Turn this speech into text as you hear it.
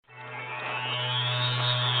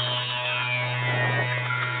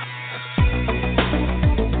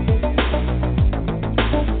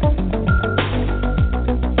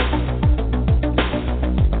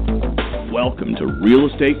to Real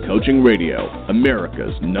Estate Coaching Radio,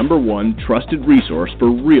 America's #1 trusted resource for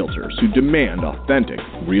realtors who demand authentic,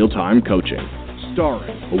 real-time coaching.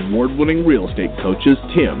 Starring award-winning real estate coaches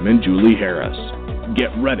Tim and Julie Harris. Get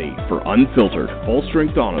ready for unfiltered,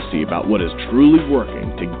 full-strength honesty about what is truly working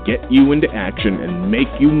to get you into action and make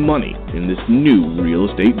you money in this new real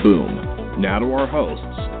estate boom. Now to our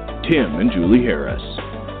hosts, Tim and Julie Harris.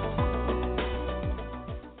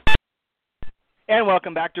 And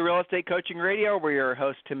welcome back to Real Estate Coaching Radio. We're your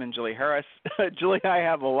hosts, Tim and Julie Harris. Julie and I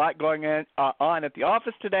have a lot going on at the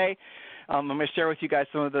office today. I'm going to share with you guys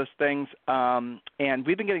some of those things. And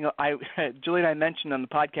we've been getting, Julie and I mentioned on the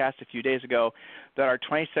podcast a few days ago that our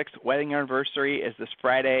 26th wedding anniversary is this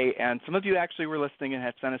Friday. And some of you actually were listening and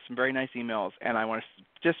had sent us some very nice emails. And I want to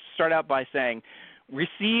just start out by saying,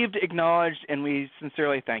 received, acknowledged, and we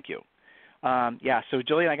sincerely thank you. So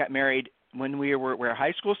Julie and I got married when we were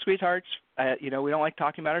high school sweethearts. We don't like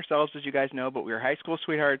talking about ourselves, as you guys know, but we were high school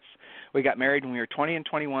sweethearts. We got married when we were 20 and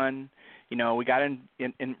 21. We got in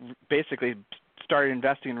basically started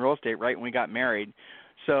investing in real estate right when we got married.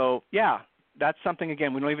 So, yeah, that's something,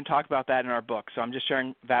 again, we don't even talk about that in our book. So I'm just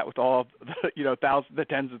sharing that with all of the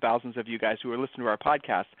tens of thousands of you guys who are listening to our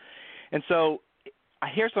podcast. And so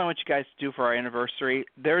here's what I want you guys to do for our anniversary.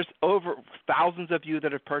 There's over thousands of you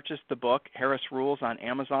that have purchased the book, Harris Rules, on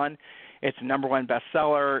Amazon. It's a #1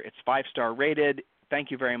 bestseller. It's 5-star rated.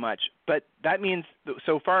 Thank you very much. But that means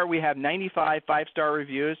so far we have 95 5-star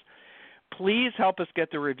reviews. Please help us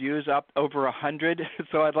get the reviews up over 100.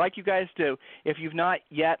 So I'd like you guys to, if you've not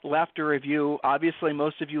yet left a review, obviously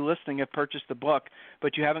most of you listening have purchased the book,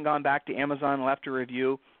 but you haven't gone back to Amazon and left a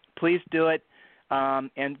review, please do it.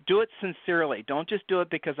 And do it sincerely. Don't just do it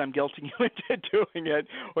because I'm guilting you into doing it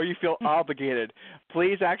or you feel obligated.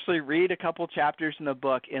 Please actually read a couple chapters in the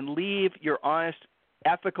book and leave your honest,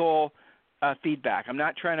 ethical feedback. I'm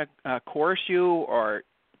not trying to coerce you or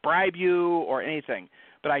bribe you or anything,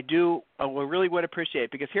 but I really would appreciate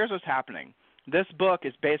it because here's what's happening. This book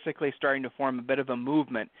is basically starting to form a bit of a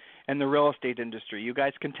movement in the real estate industry. You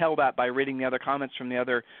guys can tell that by reading the other comments from the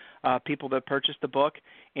other people that purchased the book.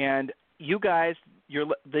 And you guys,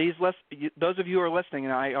 those of you who are listening,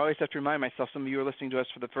 and I always have to remind myself, some of you are listening to us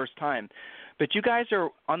for the first time, but you guys are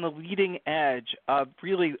on the leading edge of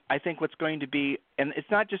really, I think, what's going to be, and it's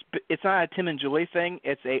not a Tim and Julie thing,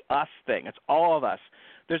 it's a us thing. It's all of us.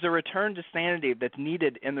 There's a return to sanity that's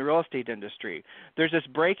needed in the real estate industry. There's this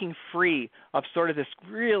breaking free of sort of this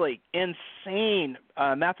really insane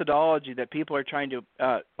methodology that people are trying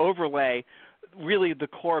to overlay really the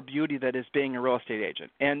core beauty that is being a real estate agent.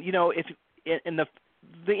 And, if in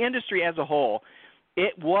the industry as a whole,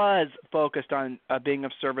 it was focused on being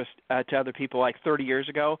of service to other people like 30 years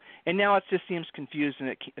ago, and now it just seems confused and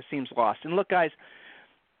it seems lost. And look, guys,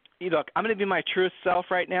 I'm going to be my truest self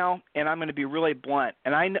right now, and I'm going to be really blunt.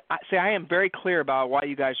 And I am very clear about why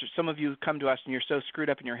you guys, some of you come to us and you're so screwed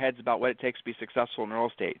up in your heads about what it takes to be successful in real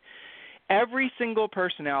estate. Every single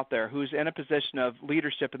person out there who's in a position of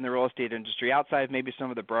leadership in the real estate industry, outside of maybe some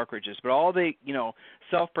of the brokerages, but all the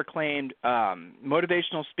self-proclaimed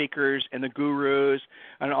motivational speakers and the gurus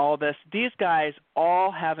and all this, these guys all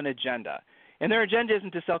have an agenda. And their agenda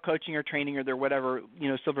isn't to sell coaching or training or their whatever,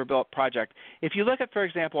 silver bullet project. If you look at, for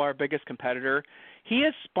example, our biggest competitor, he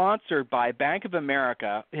is sponsored by Bank of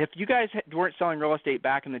America. If you guys weren't selling real estate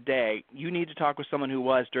back in the day, you need to talk with someone who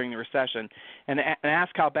was during the recession and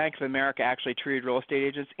ask how Bank of America actually treated real estate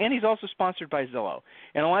agents. And he's also sponsored by Zillow.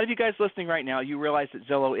 And a lot of you guys listening right now, you realize that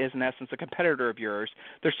Zillow is, in essence, a competitor of yours.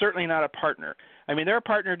 They're certainly not a partner. I mean, they're a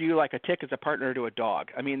partner to you like a tick is a partner to a dog.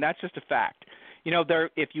 I mean, that's just a fact.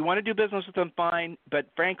 If you want to do business with them, fine. But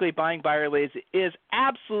frankly, buying buyer leads is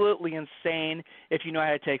absolutely insane if you know how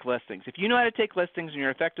to take listings. If you know how to take listings and you're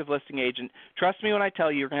an effective listing agent, trust me when I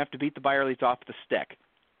tell you, you're going to have to beat the buyer leads off the stick.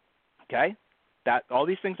 Okay? All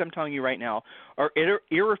these things I'm telling you right now are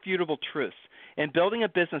irrefutable truths. And building a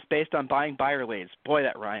business based on buying buyer leads, boy,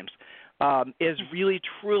 that rhymes, is really,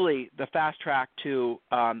 truly the fast track to,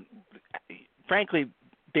 frankly,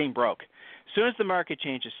 being broke. As soon as the market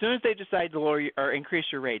changes, as soon as they decide to lower or increase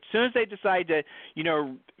your rates, as soon as they decide to,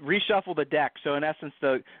 reshuffle the deck, so in essence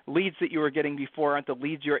the leads that you were getting before aren't the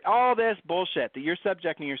leads all this bullshit that you're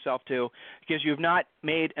subjecting yourself to because you've not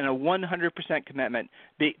made a 100% commitment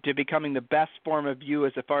to becoming the best form of you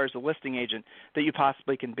as far as a listing agent that you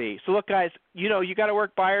possibly can be. So look, guys, you got to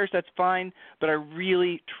work buyers, that's fine, but I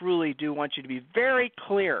really, truly do want you to be very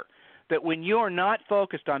clear that when you are not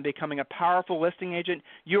focused on becoming a powerful listing agent,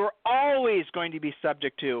 you're always going to be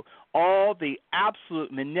subject to all the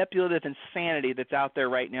absolute manipulative insanity that's out there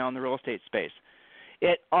right now in the real estate space.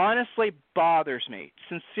 It honestly bothers me,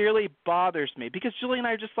 sincerely bothers me, because Julie and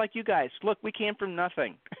I are just like you guys. Look, we came from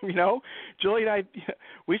nothing, Julie and I,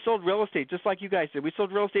 we sold real estate just like you guys did. We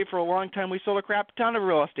sold real estate for a long time. We sold a crap ton of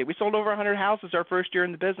real estate. We sold over 100 houses our first year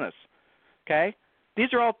in the business, okay?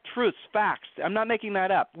 These are all truths, facts. I'm not making that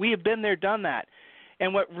up. We have been there, done that.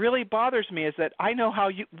 And what really bothers me is that I know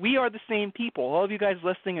we are the same people. All of you guys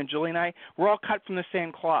listening and Julie and I, we're all cut from the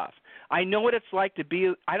same cloth. I know what it's like to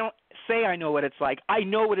be, I don't say I know what it's like. I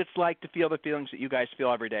know what it's like to feel the feelings that you guys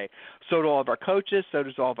feel every day. So do all of our coaches. So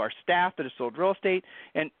does all of our staff that have sold real estate.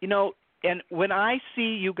 And, and when I see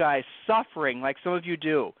you guys suffering like some of you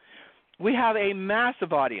do, we have a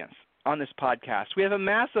massive audience on this podcast. We have a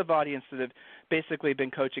massive audience that have basically been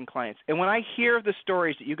coaching clients. And when I hear the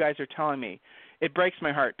stories that you guys are telling me, it breaks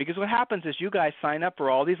my heart, because what happens is you guys sign up for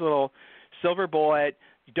all these little silver bullet,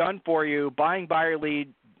 done for you, buying buyer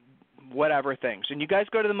lead, whatever things. And you guys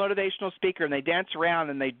go to the motivational speaker and they dance around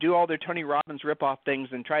and they do all their Tony Robbins ripoff things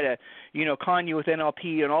and try to, con you with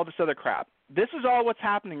NLP and all this other crap. This is all what's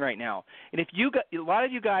happening right now. And if a lot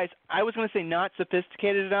of you guys, I was going to say not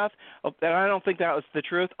sophisticated enough, and I don't think that was the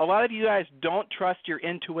truth. A lot of you guys don't trust your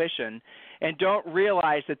intuition and don't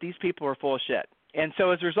realize that these people are full of shit. And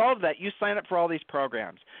so as a result of that, you sign up for all these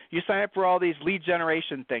programs. You sign up for all these lead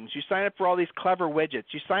generation things. You sign up for all these clever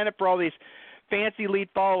widgets. You sign up for all these fancy lead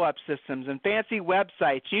follow-up systems and fancy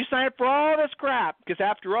websites. You sign up for all this crap because,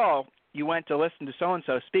 after all, you went to listen to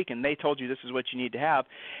so-and-so speak, and they told you this is what you need to have.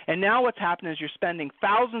 And now what's happening is you're spending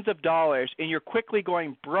thousands of dollars, and you're quickly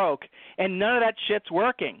going broke, and none of that shit's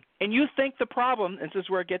working. And you think the problem, and this is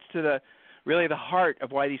where it gets to the heart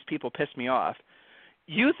of why these people piss me off,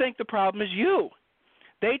 you think the problem is you.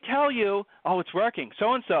 They tell you, oh, it's working,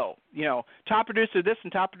 so-and-so, top producer this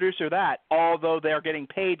and top producer that, although they're getting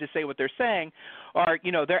paid to say what they're saying, or,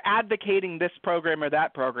 they're advocating this program or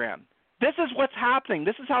that program. This is what's happening.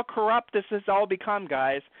 This is how corrupt this has all become,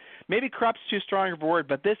 guys. Maybe corrupt's too strong of a word,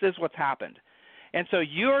 but this is what's happened. And so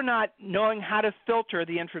you're not knowing how to filter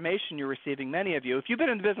the information you're receiving, many of you. If you've been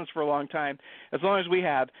in the business for a long time, as long as we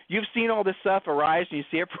have, you've seen all this stuff arise and you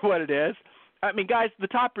see it for what it is. I mean, guys, the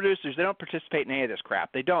top producers, they don't participate in any of this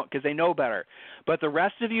crap. They don't, because they know better. But the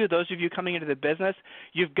rest of you, those of you coming into the business,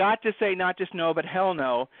 you've got to say not just no, but hell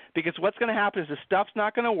no, because what's going to happen is the stuff's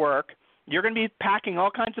not going to work. You're going to be packing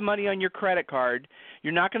all kinds of money on your credit card.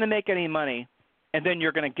 You're not going to make any money, and then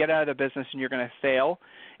you're going to get out of the business and you're going to fail.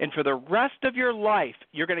 And for the rest of your life,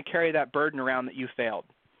 you're going to carry that burden around that you failed.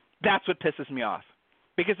 That's what pisses me off,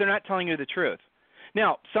 because they're not telling you the truth.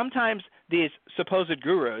 Now, sometimes these supposed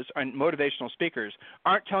gurus and motivational speakers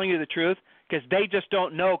aren't telling you the truth because they just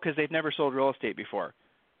don't know, because they've never sold real estate before.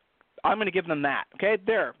 I'm going to give them that. Okay,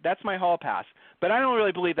 there. That's my hall pass. But I don't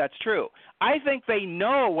really believe that's true. I think they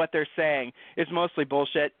know what they're saying is mostly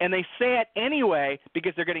bullshit, and they say it anyway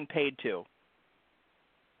because they're getting paid to.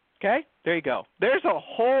 Okay, there you go. There's a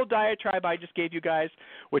whole diatribe I just gave you guys,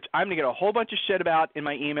 which I'm going to get a whole bunch of shit about in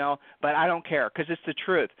my email, but I don't care because it's the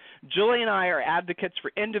truth. Julie and I are advocates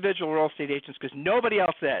for individual real estate agents because nobody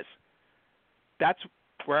else is. That's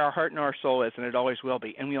where our heart and our soul is, and it always will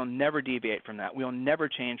be, and we'll never deviate from that. We'll never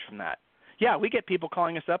change from that. Yeah, we get people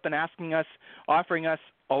calling us up and asking us, offering us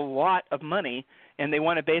a lot of money, and they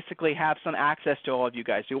want to basically have some access to all of you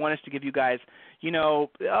guys. They want us to give you guys,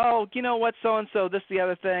 what, so-and-so, this, the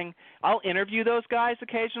other thing. I'll interview those guys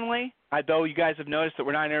occasionally, though you guys have noticed that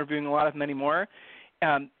we're not interviewing a lot of them anymore,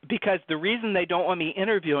 because the reason they don't want me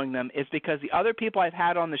interviewing them is because the other people I've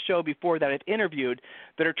had on the show before that I've interviewed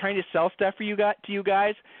that are trying to sell stuff to you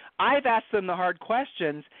guys, I've asked them the hard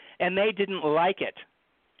questions, and they didn't like it.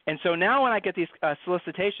 And so now when I get these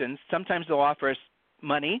solicitations, sometimes they'll offer us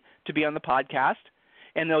money to be on the podcast,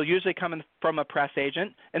 and they'll usually come in from a press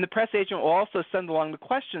agent, and the press agent will also send along the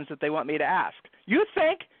questions that they want me to ask. You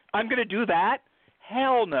think I'm going to do that?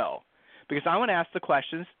 Hell no, because I want to ask the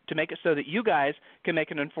questions to make it so that you guys can make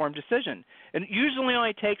an informed decision. And it usually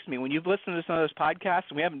only takes me, when you've listened to some of those podcasts,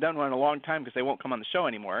 and we haven't done one in a long time because they won't come on the show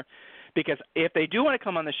anymore, because if they do want to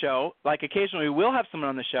come on the show, like occasionally we will have someone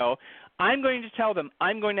on the show, I'm going to tell them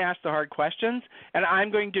I'm going to ask the hard questions, and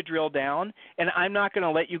I'm going to drill down, and I'm not going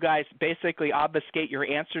to let you guys basically obfuscate your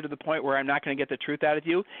answer to the point where I'm not going to get the truth out of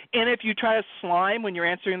you. And if you try to slime when you're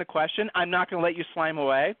answering the question, I'm not going to let you slime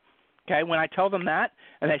away. Okay, when I tell them that,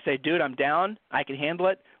 and they say, dude, I'm down, I can handle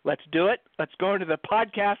it, let's do it, let's go into the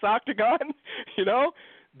podcast octagon,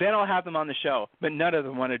 then I'll have them on the show. But none of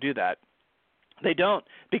them want to do that. They don't,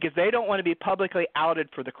 because they don't want to be publicly outed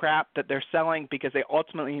for the crap that they're selling because they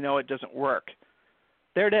ultimately know it doesn't work.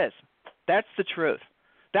 There it is. That's the truth.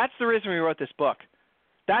 That's the reason we wrote this book.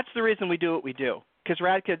 That's the reason we do what we do, because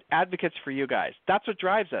we're advocates for you guys. That's what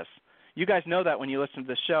drives us. You guys know that when you listen to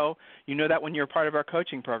the show. You know that when you're part of our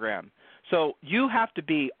coaching program. So you have to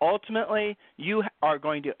be, ultimately, you are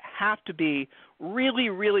going to have to be really,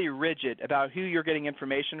 really rigid about who you're getting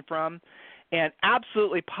information from, and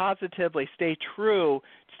absolutely positively stay true,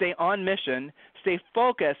 stay on mission, stay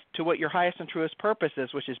focused to what your highest and truest purpose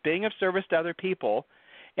is, which is being of service to other people.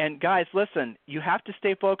 And guys, listen, you have to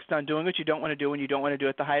stay focused on doing what you don't want to do when you don't want to do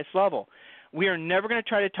it at the highest level. We are never going to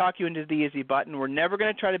try to talk you into the easy button. We're never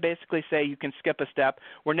going to try to basically say you can skip a step.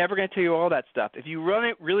 We're never going to tell you all that stuff. If you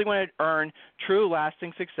really want to earn true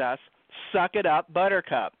lasting success, suck it up,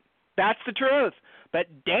 buttercup. That's the truth. But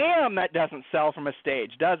damn, that doesn't sell from a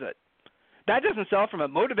stage, does it? That doesn't sell from a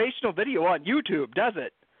motivational video on YouTube, does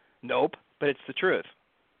it? Nope, but it's the truth.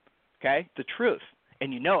 Okay? The truth.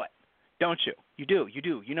 And you know it, don't you? You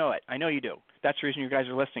do. You know it. I know you do. That's the reason you guys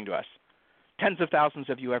are listening to us. Tens of thousands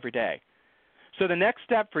of you every day. So the next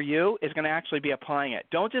step for you is going to actually be applying it.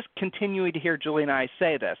 Don't just continue to hear Julie and I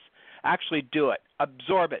say this. Actually do it.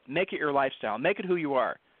 Absorb it. Make it your lifestyle. Make it who you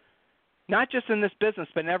are. Not just in this business,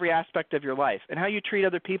 but in every aspect of your life, and how you treat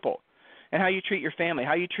other people, and how you treat your family,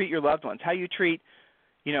 how you treat your loved ones, how you treat,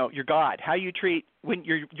 your God, how you treat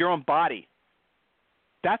your own body.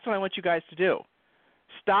 That's what I want you guys to do.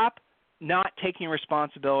 Stop not taking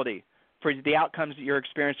responsibility for the outcomes that you're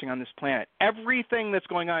experiencing on this planet. Everything that's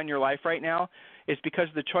going on in your life right now is because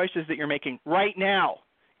of the choices that you're making right now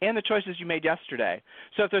and the choices you made yesterday.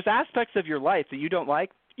 So if there's aspects of your life that you don't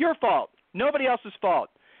like, your fault. Nobody else's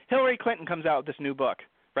fault. Hillary Clinton comes out with this new book,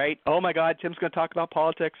 right? Oh, my God, Tim's going to talk about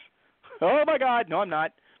politics. Oh, my God. No, I'm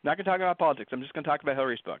not. I'm not going to talk about politics. I'm just going to talk about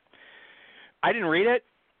Hillary's book. I didn't read it,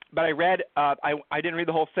 but I read I didn't read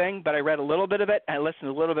the whole thing, but I read a little bit of it, and I listened to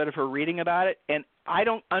a little bit of her reading about it, and I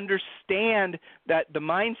don't understand that the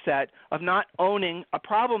mindset of not owning a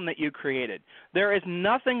problem that you created. There is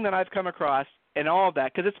nothing that I've come across in all of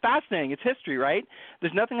that, because it's fascinating. It's history, right?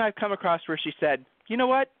 There's nothing I've come across where she said, you know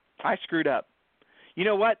what? I screwed up. You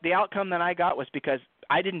know what? The outcome that I got was because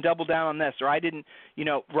I didn't double down on this, or I didn't,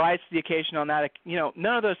 rise to the occasion on that.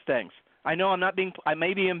 None of those things. I know I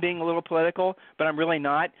maybe am being a little political, but I'm really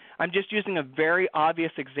not. I'm just using a very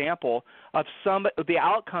obvious example of the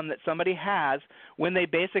outcome that somebody has when they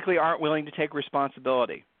basically aren't willing to take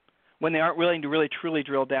responsibility, when they aren't willing to really truly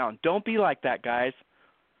drill down. Don't be like that, guys.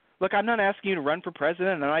 Look, I'm not asking you to run for president,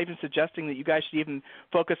 and I'm not even suggesting that you guys should even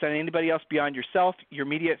focus on anybody else beyond yourself, your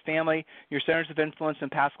immediate family, your centers of influence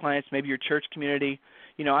and past clients, maybe your church community.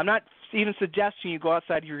 I'm not even suggesting you go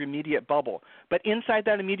outside your immediate bubble. But inside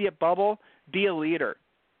that immediate bubble, be a leader.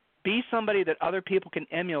 Be somebody that other people can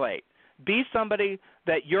emulate. Be somebody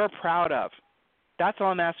that you're proud of. That's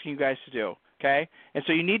all I'm asking you guys to do, okay? And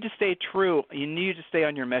so you need to stay true. You need to stay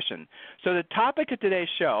on your mission. So the topic of today's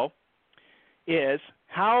show is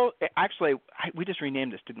we just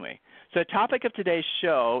renamed this, didn't we? So the topic of today's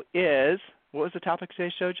show is, what was the topic of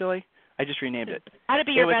today's show, Julie? I just renamed it. How to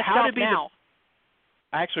be your best self now.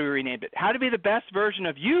 Actually, we renamed it. How to be the best version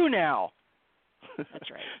of you now.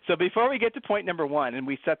 That's right. So before we get to point number one, and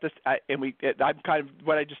we set this, I'm kind of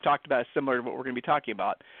what I just talked about is similar to what we're going to be talking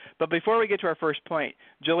about. But before we get to our first point,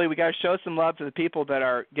 Julie, we got to show some love to the people that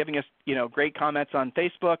are giving us, great comments on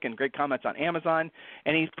Facebook and great comments on Amazon.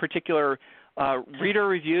 Any particular reader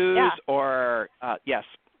reviews or yes?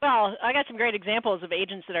 Well, I got some great examples of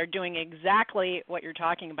agents that are doing exactly what you're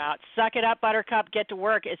talking about. Suck it up, buttercup, get to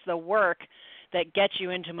work. It's the work that gets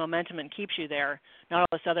you into momentum and keeps you there, not all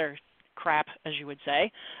this other crap, as you would say.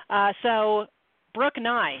 So Brooke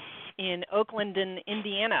Nye in Oakland,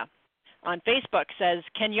 Indiana, on Facebook says,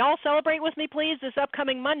 can y'all celebrate with me, please? This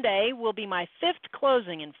upcoming Monday will be my 5th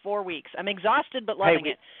closing in 4 weeks. I'm exhausted but loving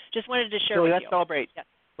it. Just wanted to share with you. Let's celebrate. Yeah.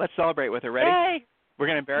 Let's celebrate with her. Ready? Yay. We're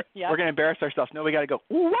gonna embarrass ourselves. No, we got to go.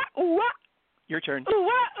 Ooh, wah, ooh, wah. Your turn. Ooh,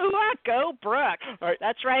 wah, ooh, wah. Go, Brooke. All right.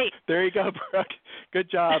 That's right. There you go, Brooke. Good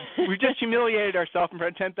job. We just humiliated ourselves in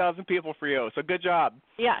front of 10,000 people for you, so good job.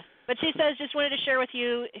 Yeah. But she says, just wanted to share with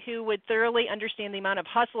you who would thoroughly understand the amount of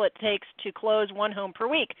hustle it takes to close one home per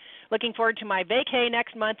week. Looking forward to my vacay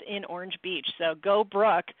next month in Orange Beach. So go,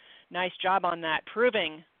 Brooke. Nice job on that,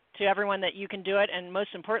 proving to everyone that you can do it, and most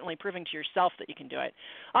importantly, proving to yourself that you can do it.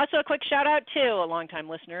 Also, a quick shout-out to a longtime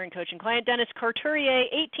listener and coaching client, Dennis Couturier,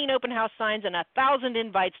 18 open house signs and 1,000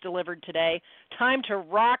 invites delivered today. Time to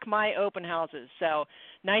rock my open houses. So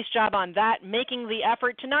nice job on that, making the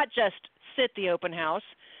effort to not just sit the open house,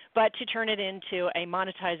 but to turn it into a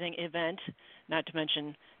monetizing event, not to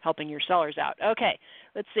mention helping your sellers out. Okay,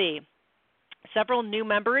 let's see. Several new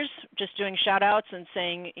members just doing shout-outs and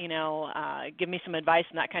saying, give me some advice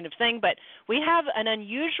and that kind of thing. But we have an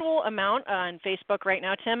unusual amount on Facebook right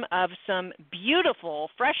now, Tim, of some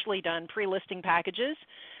beautiful, freshly done pre-listing packages.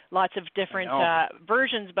 lots of different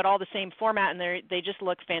versions, but all the same format, and they just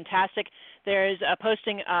look fantastic. There's a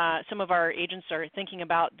posting. Some of our agents are thinking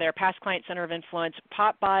about their past client center of influence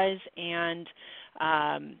pop buys and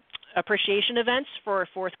appreciation events for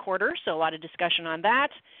fourth quarter, so a lot of discussion on that.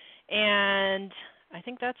 And I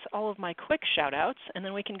think that's all of my quick shout-outs, and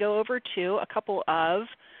then we can go over to a couple of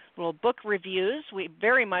little book reviews. We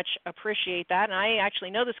very much appreciate that, and I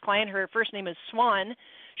actually know this client. Her first name is Swan.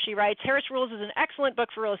 She writes, Harris Rules is an excellent book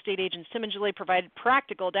for real estate agents. Tim and Julie provided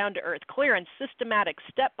practical, down-to-earth, clear, and systematic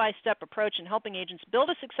step-by-step approach in helping agents build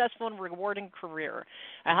a successful and rewarding career.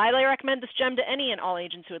 I highly recommend this gem to any and all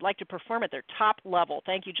agents who would like to perform at their top level.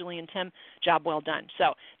 Thank you, Julie and Tim. Job well done.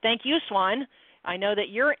 So thank you, Swan. I know that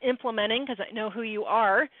you're implementing because I know who you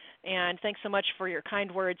are, and thanks so much for your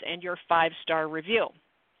kind words and your 5-star review.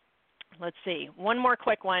 Let's see. One more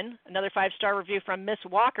quick one, another 5-star review from Miss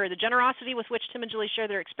Walker. The generosity with which Tim and Julie share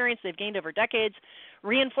their experience they've gained over decades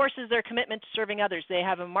reinforces their commitment to serving others. They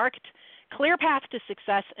have a marked, clear path to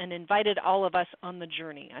success and invited all of us on the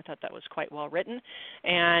journey. I thought that was quite well written.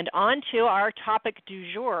 And on to our topic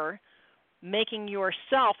du jour, making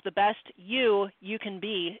yourself the best you can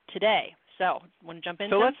be today. So, want to jump in?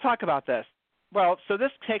 So let's talk about this. Well, so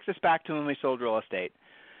this takes us back to when we sold real estate.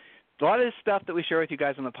 A lot of this stuff that we share with you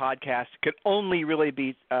guys on the podcast could only really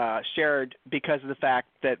be shared because of the fact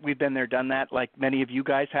that we've been there, done that, like many of you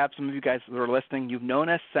guys have. Some of you guys that are listening, you've known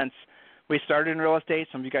us since we started in real estate.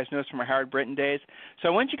 Some of you guys know us from our Howard Brinton days. So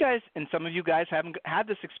I want you guys, and some of you guys haven't had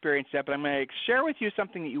this experience yet, but I'm going to share with you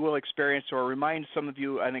something that you will experience or remind some of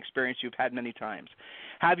you an experience you've had many times.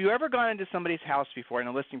 Have you ever gone into somebody's house before, in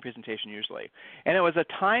a listing presentation usually, and it was a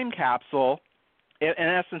time capsule? In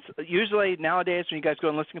essence, usually nowadays when you guys go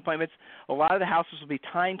on listing appointments, a lot of the houses will be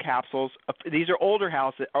time capsules. These are older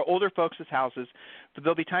houses, or older folks' houses, but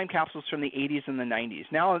they'll be time capsules from the 80s and the 90s.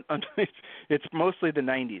 Now it's mostly the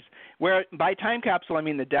 90s. Where by time capsule, I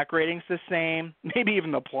mean the decorating's the same, maybe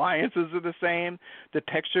even the appliances are the same, the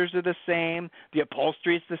pictures are the same, the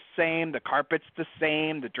upholstery's the same, the carpet's the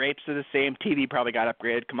same, the drapes are the same. TV probably got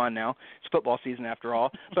upgraded. Come on now. It's football season after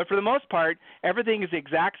all. But for the most part, everything is the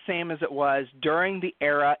exact same as it was during the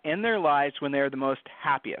era in their lives when they're the most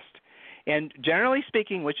happiest. And generally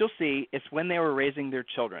speaking, what you'll see is when they were raising their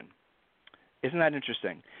children. Isn't that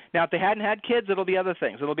interesting? Now, if they hadn't had kids, it'll be other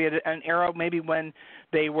things. It'll be an era maybe when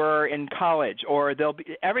they were in college, or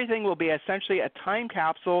everything will be essentially a time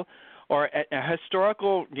capsule or a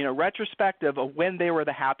historical, retrospective of when they were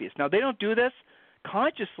the happiest. Now, they don't do this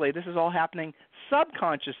consciously. This is all happening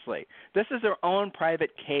subconsciously. This is their own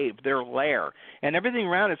private cave, their lair, and everything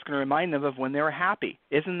around it's going to remind them of when they were happy.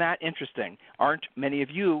 Isn't that interesting? Aren't many of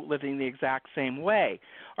you living the exact same way?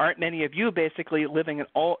 Aren't many of you basically living in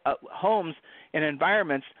all homes and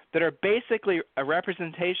environments that are basically a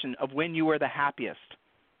representation of when you were the happiest?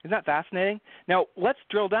 Isn't that fascinating? Now, let's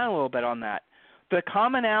drill down a little bit on that. The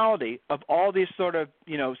commonality of all these sort of,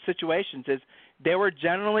 situations is they were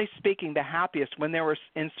generally speaking the happiest when they were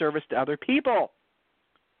in service to other people.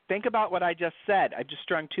 Think about what I just said. I just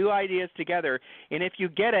strung two ideas together, and if you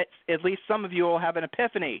get it, at least some of you will have an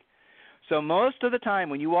epiphany. So most of the time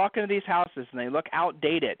when you walk into these houses and they look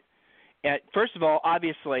outdated, first of all,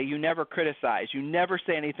 obviously, you never criticize. You never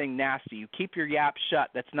say anything nasty. You keep your yap shut.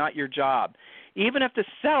 That's not your job. Even if the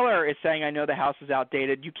seller is saying, I know the house is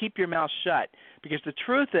outdated, you keep your mouth shut, because the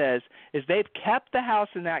truth is they've kept the house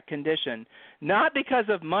in that condition, not because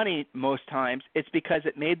of money most times. It's because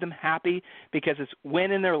it made them happy, because it's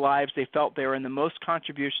when in their lives they felt they were in the most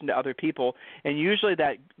contribution to other people, and usually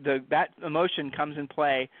that emotion comes in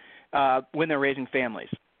play when they're raising families.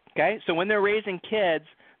 Okay? So when they're raising kids,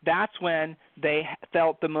 that's when they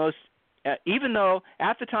felt the most, even though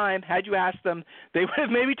at the time, had you asked them, they would have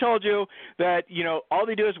maybe told you that, all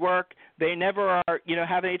they do is work. They never are,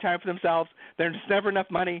 have any time for themselves. There's never enough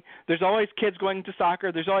money. There's always kids going to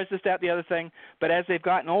soccer. There's always this, that, the other thing. But as they've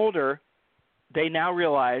gotten older, they now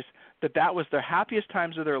realize that was their happiest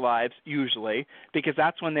times of their lives, usually, because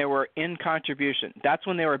that's when they were in contribution. That's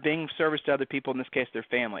when they were being of service to other people, in this case, their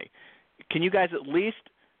family. Can you guys at least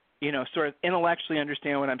sort of intellectually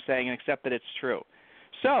understand what I'm saying and accept that it's true?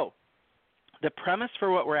 So the premise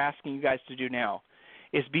for what we're asking you guys to do now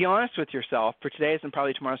is be honest with yourself for today's and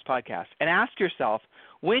probably tomorrow's podcast, and ask yourself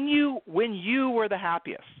when you were the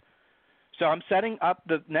happiest. So I'm setting up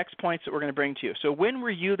the next points that we're going to bring to you. So when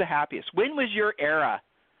were you the happiest? When was your era?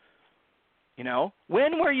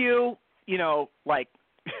 When were you, like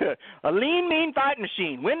a lean, mean fighting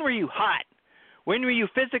machine? When were you hot? When were you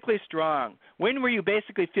physically strong? When were you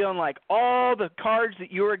basically feeling like all the cards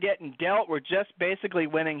that you were getting dealt were just basically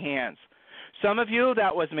winning hands? Some of you,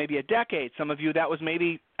 that was maybe a decade. Some of you, that was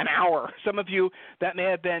maybe an hour. Some of you, that may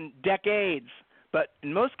have been decades. But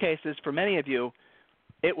in most cases, for many of you,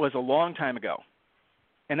 it was a long time ago.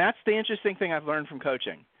 And that's the interesting thing I've learned from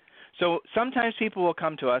coaching. So sometimes people will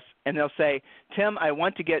come to us and they'll say, Tim, I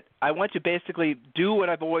want to basically do what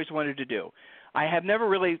I've always wanted to do.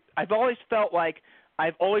 I've always felt like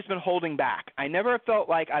I've always been holding back. I never felt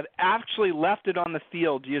like I've actually left it on the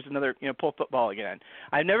field, to use another, pull football again.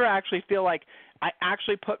 I never actually feel like I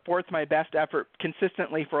actually put forth my best effort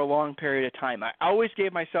consistently for a long period of time. I always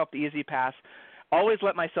gave myself the easy pass, always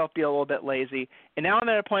let myself be a little bit lazy. And now I'm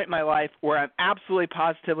at a point in my life where I'm absolutely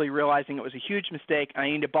positively realizing it was a huge mistake. And I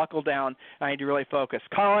need to buckle down. And I need to really focus.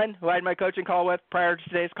 Colin, who I had my coaching call with prior to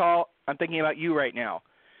today's call, I'm thinking about you right now.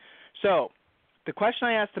 So the question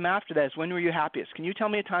I asked them after that is, when were you happiest? Can you tell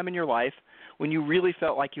me a time in your life when you really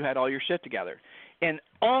felt like you had all your shit together? And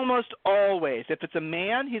almost always, if it's a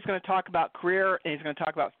man, he's going to talk about career and he's going to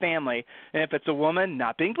talk about family. And if it's a woman,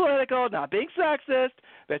 not being political, not being sexist,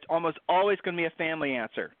 but it's almost always going to be a family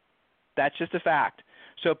answer. That's just a fact.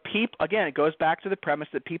 So again, it goes back to the premise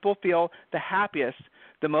that people feel the happiest,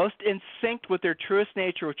 the most in sync with their truest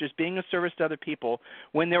nature, which is being of service to other people,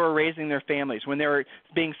 when they were raising their families, when they were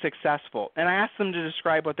being successful. And I asked them to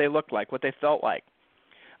describe what they looked like, what they felt like.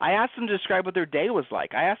 I asked them to describe what their day was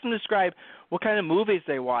like. I asked them to describe what kind of movies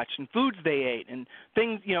they watched and foods they ate and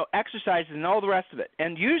things, exercises and all the rest of it.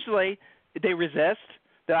 And usually they resist.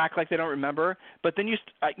 They act like they don't remember. But then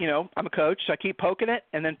I'm a coach, so I keep poking it,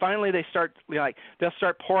 and then finally they'll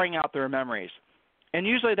start pouring out their memories. And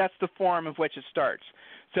usually that's the form of which it starts.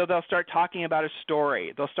 So they'll start talking about a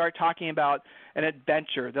story. They'll start talking about an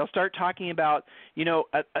adventure. They'll start talking about,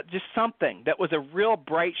 just something that was a real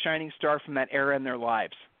bright, shining star from that era in their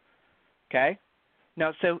lives. Okay?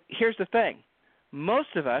 Now, so here's the thing.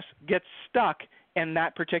 Most of us get stuck in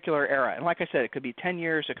that particular era. And like I said, it could be 10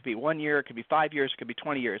 years, it could be 1 year, it could be 5 years, it could be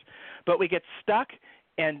 20 years. But we get stuck,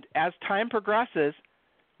 and as time progresses,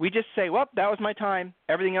 we just say, well, that was my time.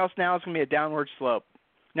 Everything else now is going to be a downward slope.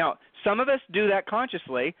 Now, some of us do that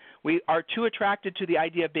consciously. We are too attracted to the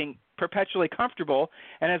idea of being perpetually comfortable,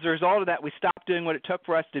 and as a result of that, we stop doing what it took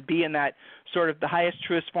for us to be in that sort of the highest,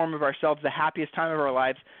 truest form of ourselves, the happiest time of our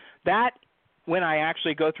lives. That, when I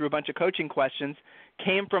actually go through a bunch of coaching questions,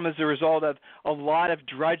 came from as a result of a lot of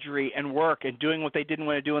drudgery and work and doing what they didn't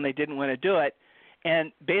want to do when they didn't want to do it.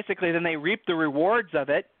 And basically then they reap the rewards of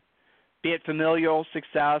it, be it familial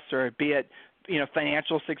success or be it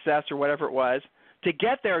financial success or whatever it was. To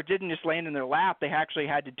get there, it didn't just land in their lap. They actually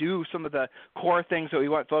had to do some of the core things that we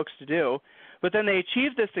want folks to do. But then they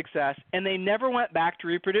achieved this success, and they never went back to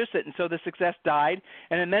reproduce it. And so the success died.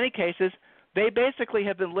 And in many cases, they basically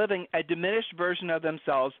have been living a diminished version of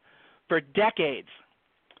themselves for decades.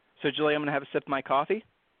 So, Julie, I'm going to have a sip of my coffee.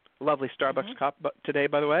 Lovely Starbucks cup today,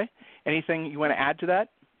 by the way. Anything you want to add to that?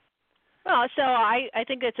 Well, so I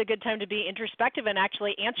think it's a good time to be introspective and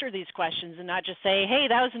actually answer these questions and not just say, hey,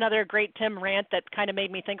 that was another great Tim rant that kind of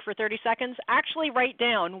made me think for 30 seconds. Actually write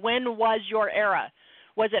down, when was your era?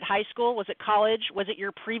 Was it high school? Was it college? Was it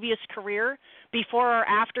your previous career? Before or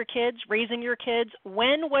after kids? Raising your kids?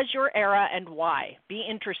 When was your era and why? Be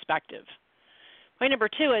introspective. Point number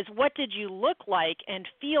 2 is, what did you look like and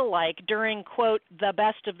feel like during, quote, the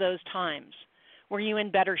best of those times? Were you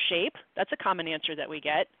in better shape? That's a common answer that we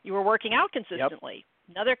get. You were working out consistently.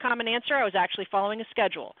 Yep. Another common answer, I was actually following a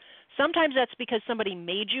schedule. Sometimes that's because somebody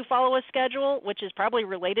made you follow a schedule, which is probably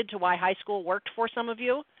related to why high school worked for some of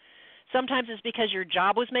you. Sometimes it's because your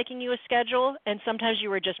job was making you a schedule, and sometimes you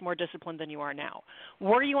were just more disciplined than you are now.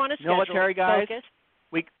 Were you on a schedule? Military guys?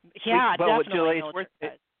 Definitely Julie, military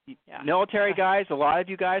guys. Yeah. Military guys, a lot of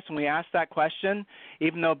you guys, when we asked that question,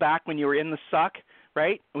 even though back when you were in the suck,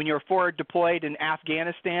 right, when you were forward deployed in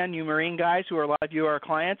Afghanistan, you Marine guys, who are a lot of you are our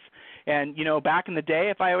clients, and back in the day,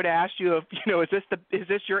 if I would have asked you, is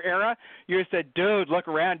this your era? You would have said, dude, look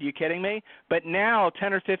around, are you kidding me? But now,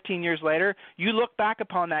 10 or 15 years later, you look back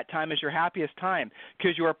upon that time as your happiest time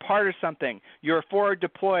because you were part of something. You were forward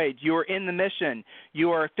deployed. You were in the mission. You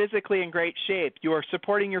were physically in great shape. You were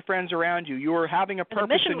supporting your friends around you. You were having a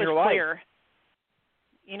purpose in your life. The mission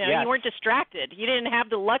was clear. You weren't distracted. You didn't have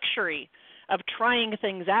the luxury of trying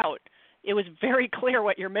things out. It was very clear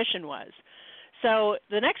what your mission was. So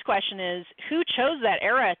the next question is, who chose that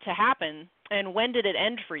era to happen, and when did it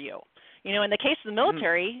end for you? In the case of the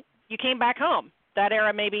military, you came back home. That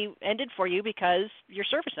era maybe ended for you because your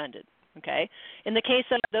service ended, okay? In the case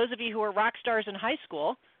of those of you who were rock stars in high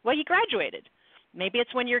school, well, you graduated. Maybe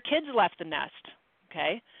it's when your kids left the nest,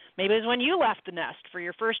 okay? Maybe it was when you left the nest for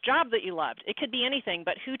your first job that you loved. It could be anything,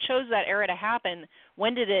 but who chose that era to happen?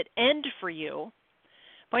 When did it end for you?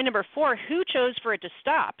 Point number 4, who chose for it to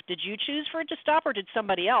stop? Did you choose for it to stop, or did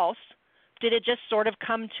somebody else? Did it just sort of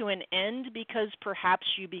come to an end because perhaps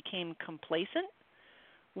you became complacent?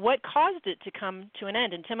 What caused it to come to an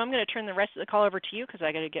end? And Tim, I'm going to turn the rest of the call over to you because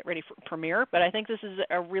I got to get ready for premiere. But I think this is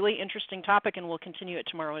a really interesting topic, and we'll continue it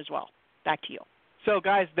tomorrow as well. Back to you. So,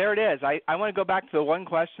 guys, there it is. I want to go back to the one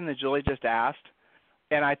question that Julie just asked,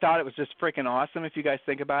 and I thought it was just freaking awesome if you guys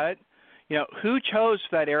think about it. You know, who chose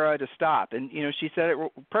for that era to stop? And, you know, she said it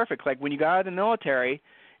perfect. Like when you got out of the military,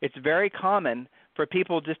 it's very common for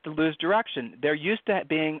people just to lose direction. They're used to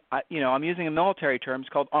being, you know, I'm using a military term, it's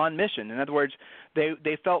called on mission. In other words,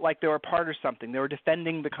 they felt like they were part of something. They were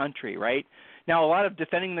defending the country, right? Now, a lot of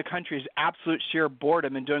defending the country is absolute sheer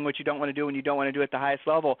boredom and doing what you don't want to do when you don't want to do it at the highest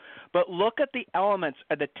level. But look at the elements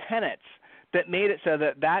or the tenets that made it so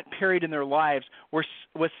that that period in their lives was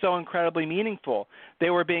so incredibly meaningful. They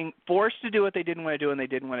were being forced to do what they didn't want to do, and they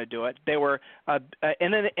didn't want to do it. They were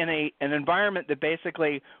in an environment that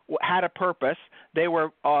basically had a purpose. They were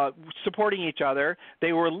supporting each other.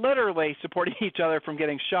 They were literally supporting each other from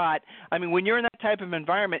getting shot. I mean, when you're in that type of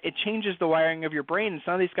environment, it changes the wiring of your brain. And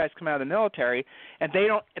some of these guys come out of the military, and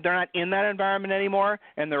they're not in that environment anymore,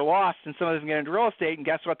 and they're lost. And some of them get into real estate, and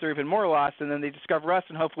guess what? They're even more lost. And then they discover us,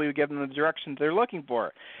 and hopefully we give them the direction they're looking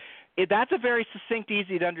for. That's a very succinct,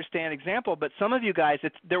 easy to understand example, but some of you guys,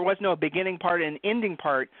 there was no beginning part and ending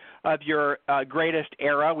part of your greatest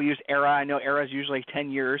era. We use era. I know era is usually 10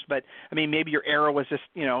 years, but I mean maybe your era was just,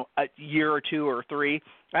 you know, a year or 2 or 3.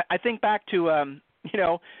 I think back to, you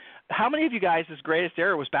know, how many of you guys' greatest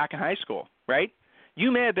era was back in high school, right? You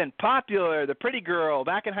may have been popular, the pretty girl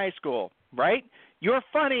back in high school, right? You're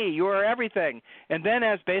funny, you're everything. And then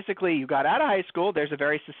as basically you got out of high school, there's a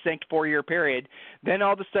very succinct 4-year period, then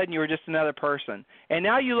all of a sudden you were just another person. And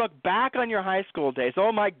now you look back on your high school days.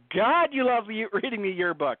 Oh, my God, you love reading the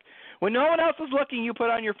yearbook. When no one else was looking, you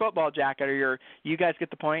put on your football jacket or you guys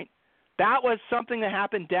get the point? That was something that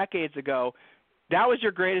happened decades ago. That was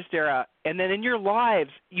your greatest era. And then in your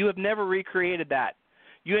lives, you have never recreated that.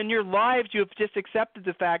 In your lives, you have just accepted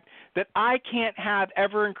the fact that I can't have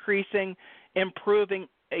ever-increasing, improving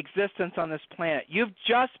existence on this planet. You've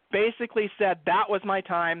just basically said, that was my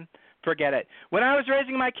time, forget it. When I was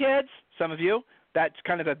raising my kids, some of you, that's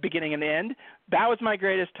kind of a beginning and end, that was my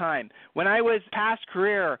greatest time. When I was past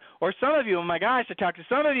career, or some of you, oh my gosh, I talked to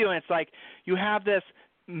some of you, and it's like you have this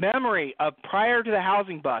memory of prior to the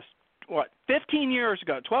housing bust, 15 years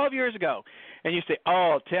ago, 12 years ago, and you say,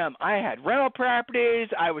 oh, Tim, I had rental properties,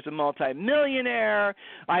 I was a multimillionaire,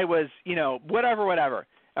 I was, you know, whatever.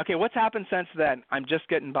 Okay, what's happened since then? I'm just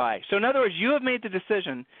getting by. So in other words, you have made the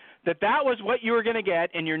decision that was what you were going to get,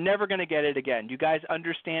 and you're never going to get it again. You guys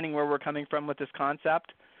understanding where we're coming from with this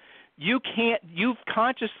concept? You've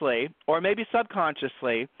consciously or maybe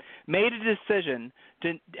subconsciously made a decision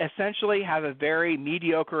to essentially have a very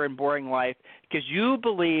mediocre and boring life because you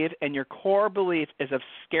believe, and your core belief is of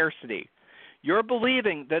scarcity. You're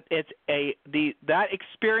believing that that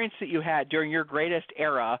experience that you had during your greatest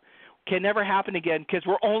era can never happen again because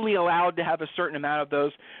we're only allowed to have a certain amount of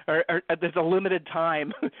those, or there's a limited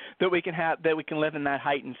time that we can live in that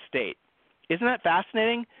heightened state. Isn't that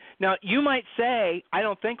fascinating? Now, you might say, I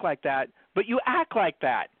don't think like that, but you act like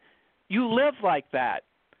that. You live like that.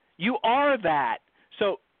 You are that.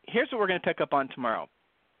 So here's what we're going to pick up on tomorrow.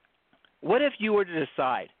 What if you were to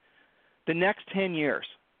decide the next 10 years,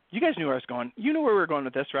 you guys knew where I was going. You knew where we were going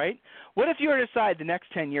with this, right? What if you were to decide the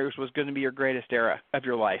next 10 years was going to be your greatest era of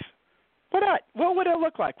your life? What would it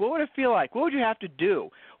look like? What would it feel like? What would you have to do?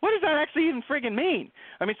 What does that actually even friggin' mean?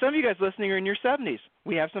 I mean, some of you guys listening are in your 70s.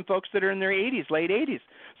 We have some folks that are in their 80s, late 80s.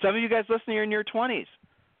 Some of you guys listening are in your 20s,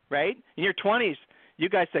 right? In your 20s, you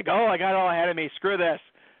guys think, oh, I got all ahead of me. Screw this.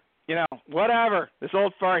 You know, whatever. This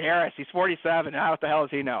old fart Harris, he's 47. How the hell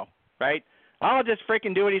does he know, right? I'll just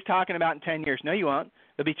freaking do what he's talking about in 10 years. No, you won't.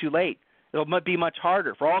 It'll be too late. It'll be much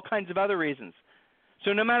harder for all kinds of other reasons.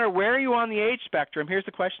 So no matter where you are on the age spectrum, here's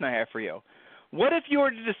the question I have for you. What if you were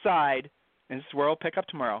to decide, and this is where we'll pick up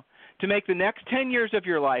tomorrow, to make the next 10 years of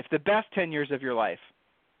your life the best 10 years of your life?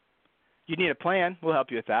 You need a plan. We'll help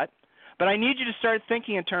you with that. But I need you to start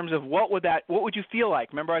thinking in terms of what would you feel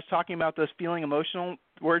like? Remember I was talking about those feeling emotional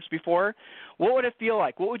words before? What would it feel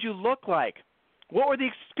like? What would you look like? What were the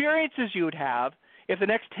experiences you would have if the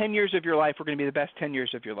next 10 years of your life were going to be the best 10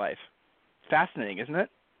 years of your life? Fascinating, isn't it?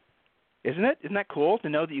 Isn't it? Isn't that cool to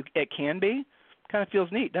know that it can be? Kind of feels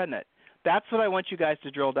neat, doesn't it? That's what I want you guys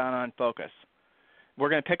to drill down on and focus. We're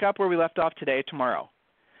going to pick up where we left off today, tomorrow.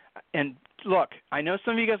 And look, I know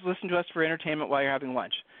some of you guys listen to us for entertainment while you're having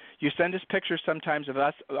lunch. You send us pictures sometimes of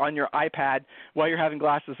us on your iPad while you're having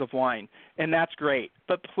glasses of wine, and that's great.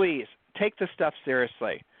 But please, take this stuff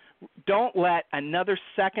seriously. Don't let another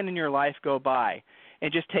second in your life go by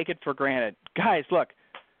and just take it for granted. Guys, look,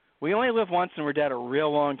 we only live once and we're dead a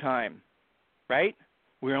real long time, right?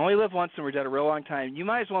 We only live once and we're dead a real long time. You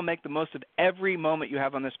might as well make the most of every moment you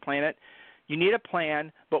have on this planet. You need a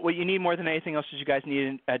plan, but what you need more than anything else is you guys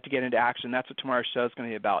need to get into action. That's what tomorrow's show is going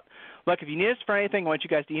to be about. Look, if you need us for anything, I want you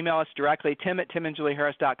guys to email us directly,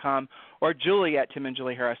 tim@timandjulieharris.com or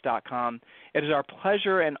julie@timandjulieharris.com. It is our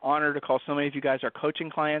pleasure and honor to call so many of you guys our coaching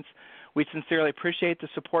clients. We sincerely appreciate the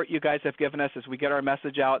support you guys have given us as we get our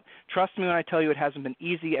message out. Trust me when I tell you it hasn't been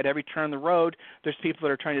easy at every turn of the road. There's people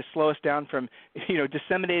that are trying to slow us down from,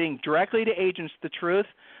 disseminating directly to agents the truth.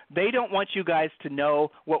 They don't want you guys to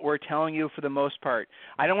know what we're telling you for the most part.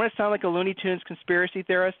 I don't want to sound like a Looney Tunes conspiracy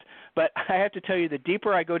theorist, but I have to tell you the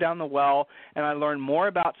deeper I go down the well and I learn more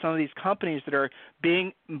about some of these companies that are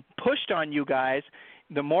being pushed on you guys,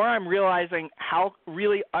 the more I'm realizing how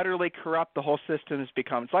really utterly corrupt the whole system has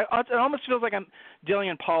become. It's like it almost feels like I'm dealing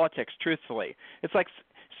in politics, truthfully. It's like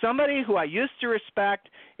somebody who I used to respect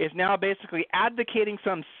is now basically advocating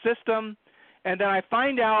some system, and then I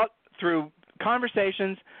find out through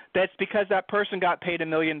conversations that's because that person got paid $1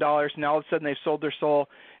 million and all of a sudden they've sold their soul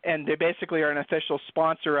and they basically are an official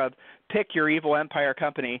sponsor of Pick Your Evil Empire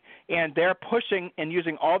Company, and they're pushing and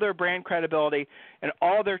using all their brand credibility and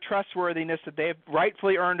all their trustworthiness that they've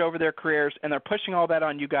rightfully earned over their careers, and they're pushing all that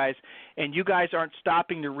on you guys, and you guys aren't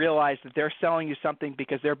stopping to realize that they're selling you something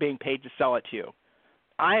because they're being paid to sell it to you.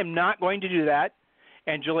 I am not going to do that,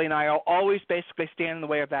 and Julie and I will always basically stand in the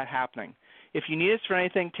way of that happening. If you need us for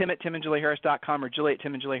anything, tim@timandjulieharris.com or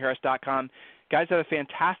julie@timandjulieharris.com. Guys, have a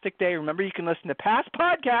fantastic day. Remember, you can listen to past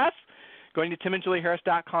podcasts going to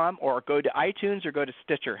timandjulieharris.com or go to iTunes or go to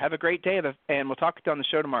Stitcher. Have a great day, and we'll talk to you on the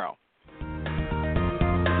show tomorrow.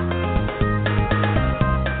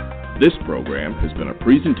 This program has been a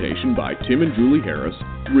presentation by Tim and Julie Harris,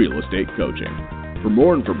 Real Estate Coaching. For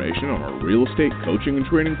more information on our real estate coaching and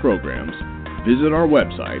training programs, visit our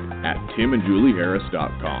website at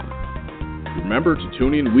timandjulieharris.com. Remember to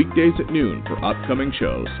tune in weekdays at noon for upcoming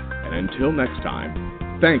shows. And until next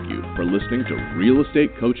time, thank you for listening to Real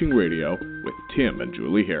Estate Coaching Radio with Tim and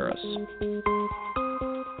Julie Harris.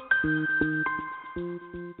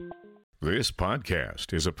 This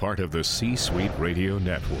podcast is a part of the C-Suite Radio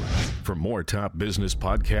Network. For more top business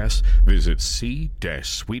podcasts, visit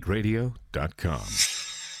c-suiteradio.com.